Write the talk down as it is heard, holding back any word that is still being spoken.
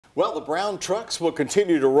Well, the brown trucks will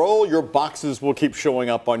continue to roll. Your boxes will keep showing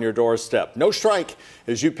up on your doorstep. No strike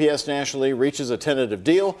as UPS nationally reaches a tentative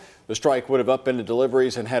deal. The strike would have upended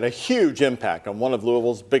deliveries and had a huge impact on one of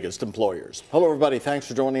Louisville's biggest employers. Hello, everybody. Thanks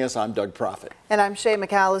for joining us. I'm Doug Proffitt. And I'm Shay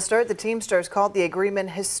McAllister. The Teamsters called the agreement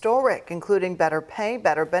historic, including better pay,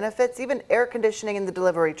 better benefits, even air conditioning in the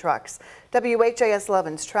delivery trucks. WHAS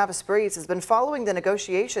 11's Travis Breeze has been following the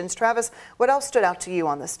negotiations. Travis, what else stood out to you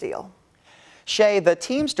on this deal? Shay, the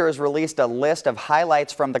Teamsters released a list of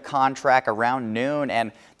highlights from the contract around noon,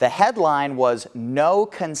 and the headline was "No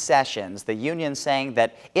Concessions," the union saying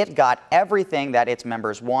that it got everything that its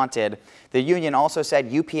members wanted. The union also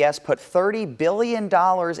said UPS put $30 billion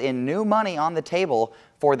in new money on the table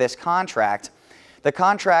for this contract. The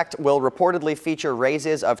contract will reportedly feature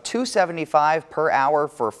raises of $2.75 per hour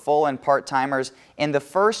for full and part-timers in the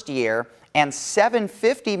first year and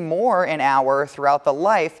 $7.50 more an hour throughout the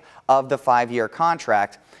life of the 5-year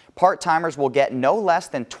contract. Part-timers will get no less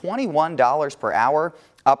than $21 per hour,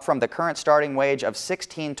 up from the current starting wage of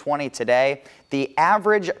 $16.20 today. The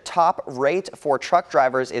average top rate for truck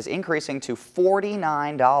drivers is increasing to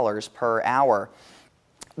 $49 per hour.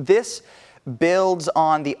 This builds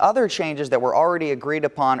on the other changes that were already agreed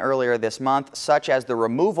upon earlier this month, such as the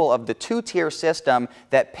removal of the two-tier system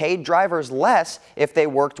that paid drivers less if they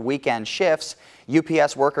worked weekend shifts.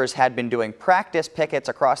 UPS workers had been doing practice pickets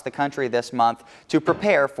across the country this month to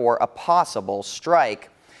prepare for a possible strike.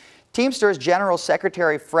 Teamsters General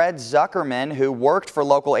Secretary Fred Zuckerman, who worked for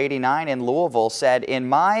Local 89 in Louisville, said, "In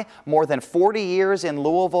my more than 40 years in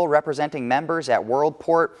Louisville representing members at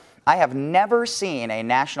Worldport, I have never seen a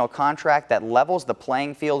national contract that levels the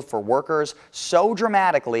playing field for workers so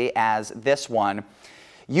dramatically as this one."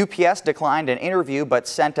 UPS declined an interview but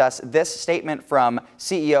sent us this statement from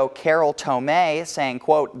CEO Carol Tomei saying,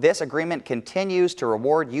 quote, "This agreement continues to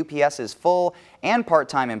reward UPS's full and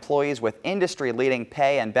part-time employees with industry-leading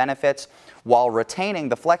pay and benefits while retaining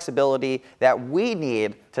the flexibility that we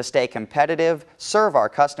need to stay competitive, serve our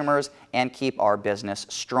customers, and keep our business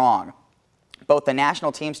strong." Both the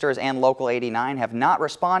National Teamsters and Local 89 have not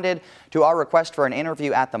responded to our request for an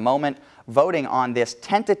interview at the moment. Voting on this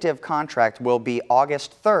tentative contract will be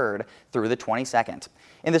August 3rd through the 22nd.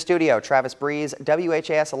 In the studio, Travis Breeze,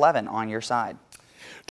 WHAS 11 on your side.